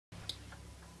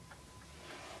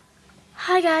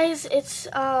Hi guys, it's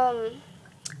Appaloosa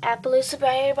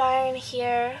Breyer Barn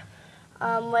here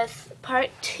with part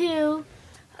 2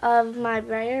 of my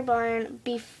Breyer Barn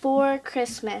before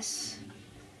Christmas.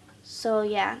 So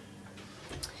yeah.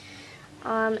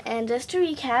 And just to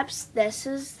recap, this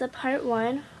is the part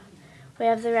 1. We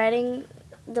have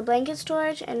the blanket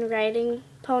storage and riding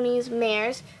ponies,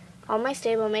 mares, all my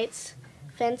stablemates,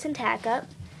 fence and tack up,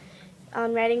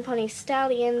 riding pony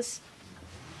stallions,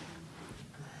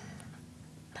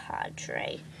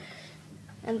 Padre,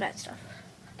 and that stuff.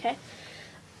 Okay.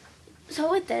 So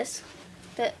with this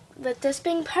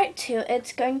being part 2,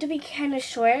 it's going to be kind of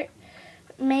short,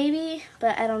 maybe,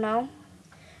 but I don't know.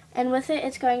 And with it,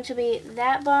 it's going to be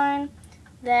that barn,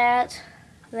 then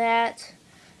that,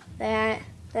 then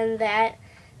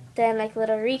like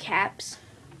little recaps.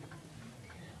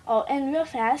 Oh, and real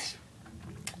fast,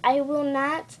 I will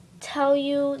not tell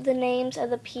you the names of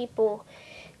the people,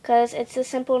 because it's the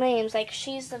simple names. Like,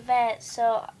 she's the vet,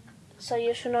 so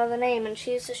you should know the name, and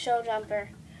she's the show jumper.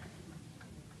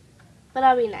 But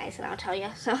I'll be nice and I'll tell you.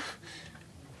 So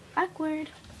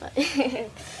awkward, but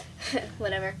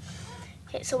whatever.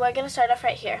 Okay, so we're gonna start off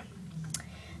right here.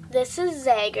 This is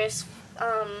Zager's.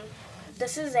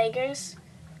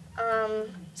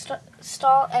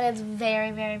 Stall, and it's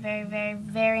very, very, very, very,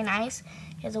 very nice.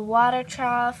 He has a water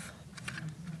trough,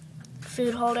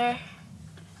 food holder,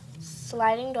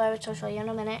 sliding door, which I'll show you in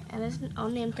a minute, and his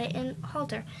own nameplate and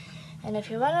halter. And if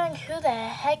you're wondering who the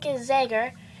heck is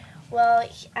Zager, well,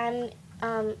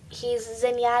 he's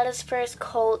Zenyatta's first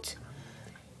colt,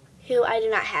 who I do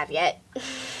not have yet.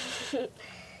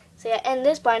 So yeah, and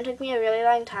this barn took me a really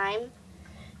long time,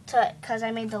 because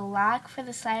I made the lock for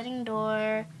the sliding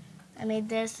door, I made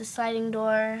the sliding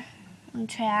door and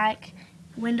track,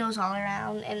 windows all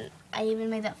around, and I even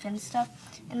made that fence stuff.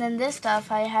 And then this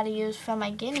stuff I had to use from my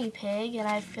guinea pig, and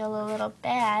I feel a little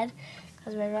bad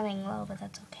because we're running low, but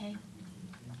that's okay.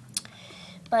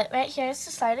 But right here is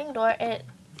the sliding door.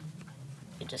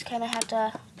 You just kind of have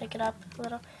to pick it up a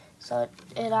little. So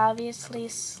it obviously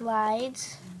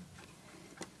slides.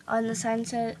 On the sign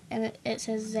says, and it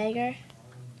says Zager,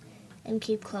 and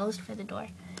keep closed for the door.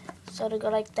 So to go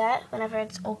like that, whenever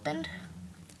it's opened,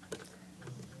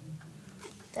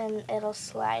 then it'll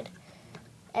slide.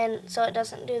 And so it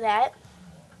doesn't do that.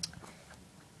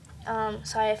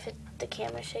 Sorry if the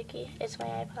camera's shaky. It's my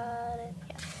iPod. And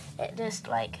yeah, it just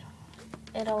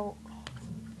it'll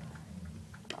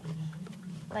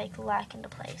lock into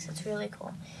place. It's really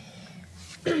cool.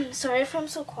 Sorry if I'm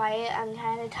so quiet. I'm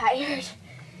kind of tired.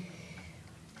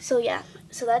 So yeah,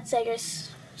 so that's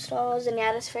Zager's stall,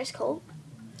 Zenyatta's first colt.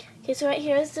 Okay, so right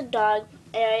here is the dog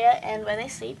area and where they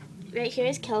sleep. Right here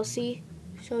is Kelsey,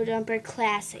 show jumper,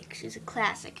 classic. She's a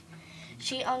classic.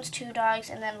 She owns 2 dogs,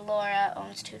 and then Laura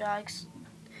owns 2 dogs.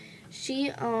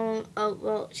 She's on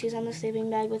the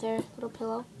sleeping bag with her little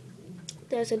pillow.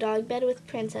 There's a dog bed with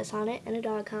Princess on it and a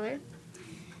dog collar.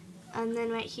 And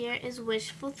then right here is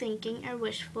Wishful Thinking, or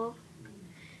Wishful,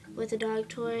 with a dog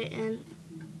toy and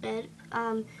bed.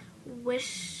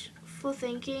 Wishful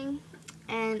Thinking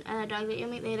and a dog that you'll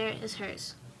meet later is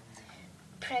hers.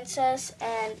 Princess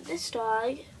and this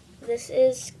dog, this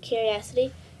is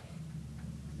Curiosity,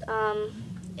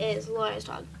 is Laura's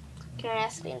dog.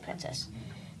 Curiosity and Princess.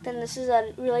 Then this is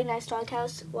a really nice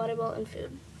doghouse, water bowl, and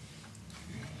food.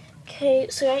 Okay,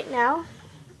 so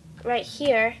right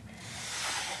here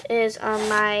is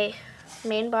my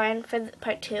main barn for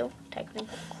part 2,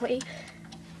 technically,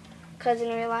 because in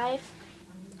real life,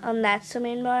 that's the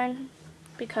main barn,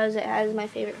 because it has my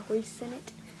favorite horse in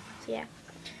it. So yeah.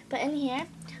 But in here,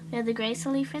 we have the Gray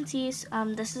Sully Francis.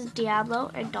 This is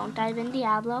Diablo, or Don't Dive in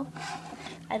Diablo.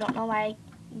 I don't know why I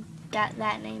got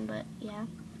that name, but yeah.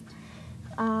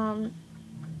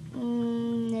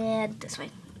 Yeah, this way.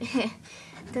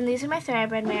 Then these are my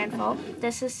thoroughbred mare and foal.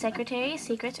 This is Secretary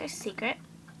Secrets, or Secret.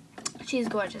 She's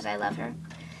gorgeous. I love her.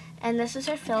 And this is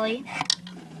her filly.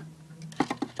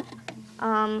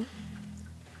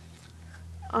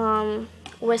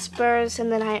 Whispers,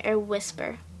 and then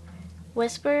Whisper.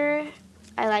 Whisper,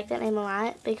 I like that name a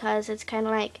lot because it's kind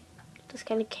of like, just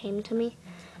kind of came to me.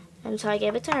 And so I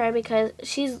gave it to her because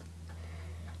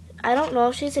I don't know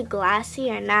if she's a glassy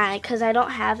or not, because I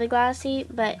don't have a glassy,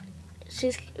 but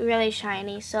she's really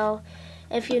shiny. So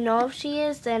if you know if she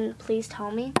is, then please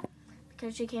tell me,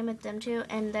 because she came with them too,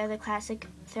 and they're the classic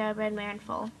thoroughbred mare and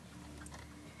foal.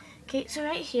 Okay, so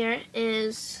right here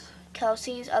is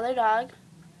Kelsey's other dog,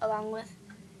 along with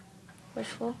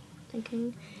Wishful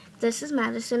Thinking. This is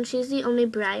Madison. She's the only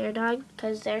Breyer dog,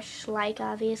 because they're Schleich,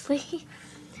 obviously.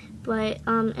 But,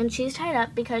 and she's tied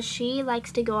up because she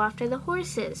likes to go after the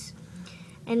horses.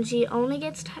 and she only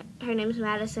gets, her name's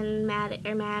Madison,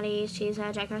 Maddie, she's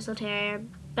a Jack Russell Terrier,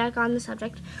 back on the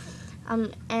subject,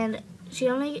 and she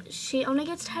only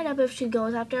gets tied up if she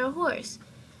goes after a horse.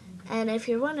 And if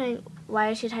you're wondering, why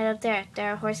is she tied up there?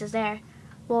 There are horses there.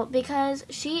 Well, because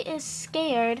she is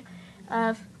scared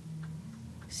of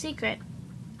Secret.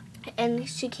 And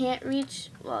she can't reach,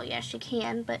 well, yeah, she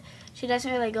can, but she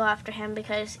doesn't really go after him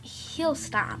because he'll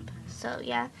stop. So,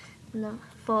 yeah, no,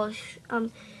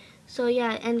 so,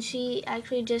 yeah, and she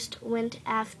actually just went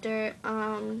after,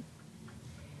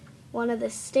 one of the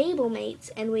stable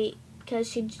mates, and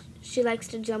because she likes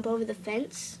to jump over the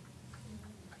fence,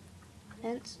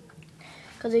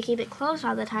 because we keep it closed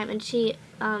all the time, and she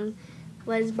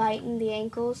was biting the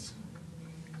ankles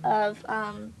of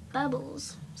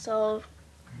Bubbles, so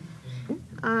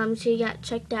she got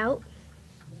checked out.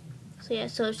 So yeah,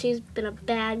 so she's been a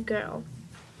bad girl.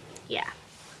 Yeah.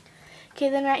 Okay,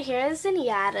 then right here is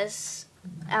Zenyatta's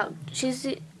out. She's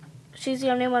the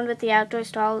only one with the outdoor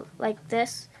stall like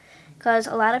this, because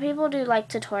a lot of people do like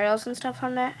tutorials and stuff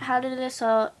on there how to do this,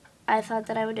 so I thought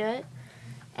that I would do it.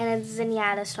 And it's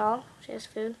Zenyatta's stall. She has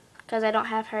food, because I don't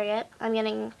have her yet. I'm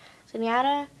getting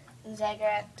Zenyatta and Zagger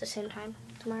at the same time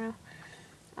tomorrow.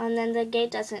 And then the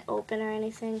gate doesn't open or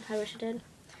anything. I wish it did.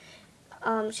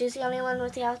 She's the only one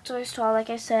with the outdoor stall, like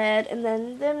I said. And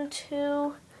then them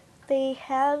two, they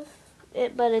have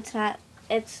it, but it's not.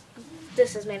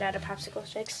 This is made out of popsicle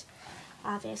sticks,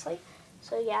 obviously.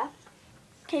 So yeah.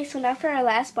 Okay, so now for our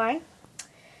last barn.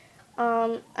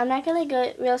 I'm not gonna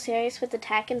get real serious with the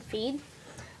tack and feed.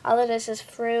 All of this is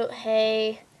fruit,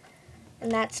 hay,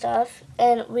 and that stuff.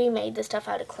 And we made this stuff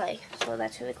out of clay, so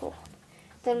that's really cool.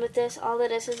 Then with this, all of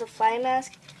this is a fly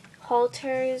mask,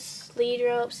 halters, lead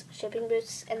ropes, shipping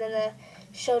boots, and then the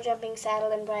show jumping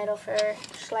saddle and bridle for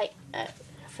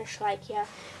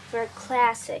for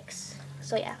classics.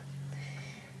 So yeah.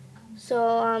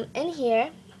 So in here,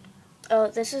 oh,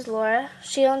 this is Laura.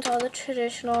 She owns all the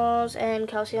traditionals, and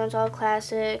Kelsey owns all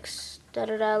classics. Da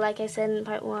da da. Like I said in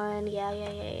part 1,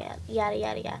 yada yada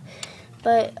yada.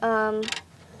 But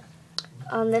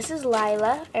this is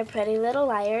Lila, our Pretty Little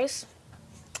Liars,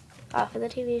 off of the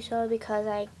TV show because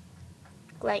I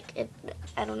like it.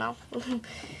 I don't know.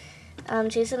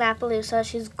 She's an Appaloosa.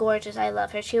 She's gorgeous. I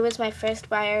love her. She was my first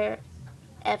Breyer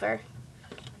ever.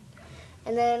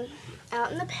 And then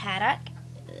out in the paddock,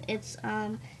 it's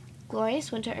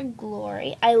Glorious Winter or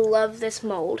Glory. I love this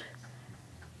mold.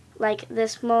 Like,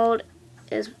 this mold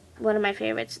is one of my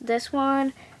favorites. This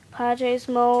one, Padres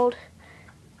mold,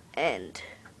 and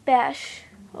Bash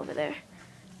over there.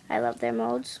 I love their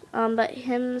molds. But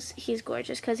he's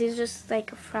gorgeous because he's just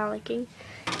like frolicking.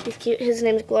 He's cute. His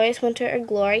name's Glorious Winter or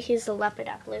Glory. He's the leopard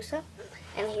Appaloosa,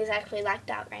 and he's actually locked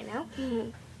out right now.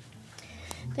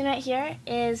 Then right here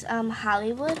is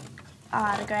Hollywood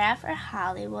Autograph or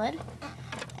Hollywood.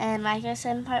 And like I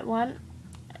said in part 1,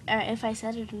 or if I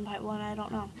said it in part 1, I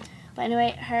don't know. But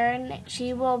anyway,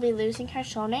 she will be losing her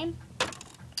show name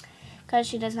because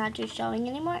she does not do showing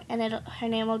anymore, and her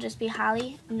name will just be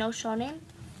Holly, no show name.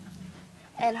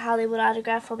 And Hollywood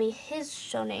Autograph will be his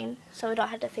show name, so we don't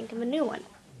have to think of a new one.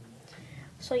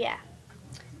 So yeah.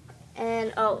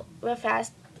 And oh, real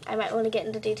fast, I might want to get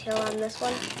into detail on this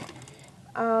one.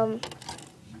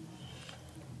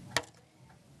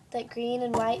 That green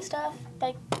and white stuff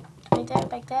back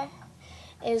there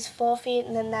is full feed,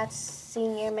 and then that's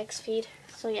senior mixed feed.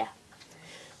 So yeah.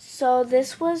 So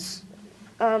this was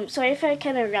sorry if I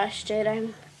kind of rushed it.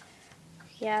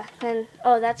 Yeah. And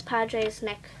oh, that's Padres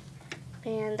neck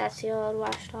band. That's the old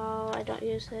wash doll. I don't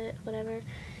use it. Whatever.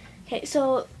 Okay.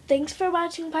 So thanks for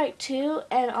watching part 2,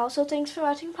 and also thanks for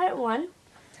watching part 1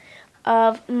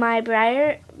 of my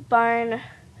Breyer barn.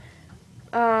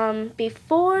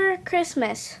 Before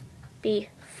Christmas.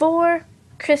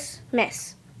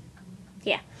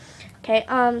 Yeah. Okay,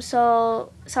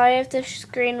 so sorry if the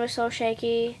screen was so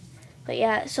shaky, but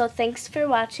yeah, so thanks for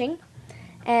watching,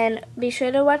 and be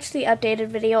sure to watch the updated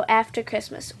video after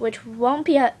Christmas, which won't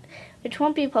be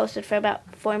posted for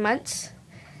about 4 months.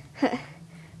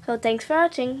 So thanks for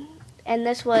watching, and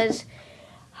this was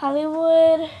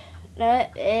Hollywood,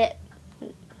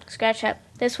 scratch up.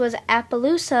 This was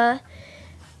Appaloosa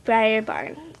Breyer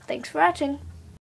Barn. Thanks for watching.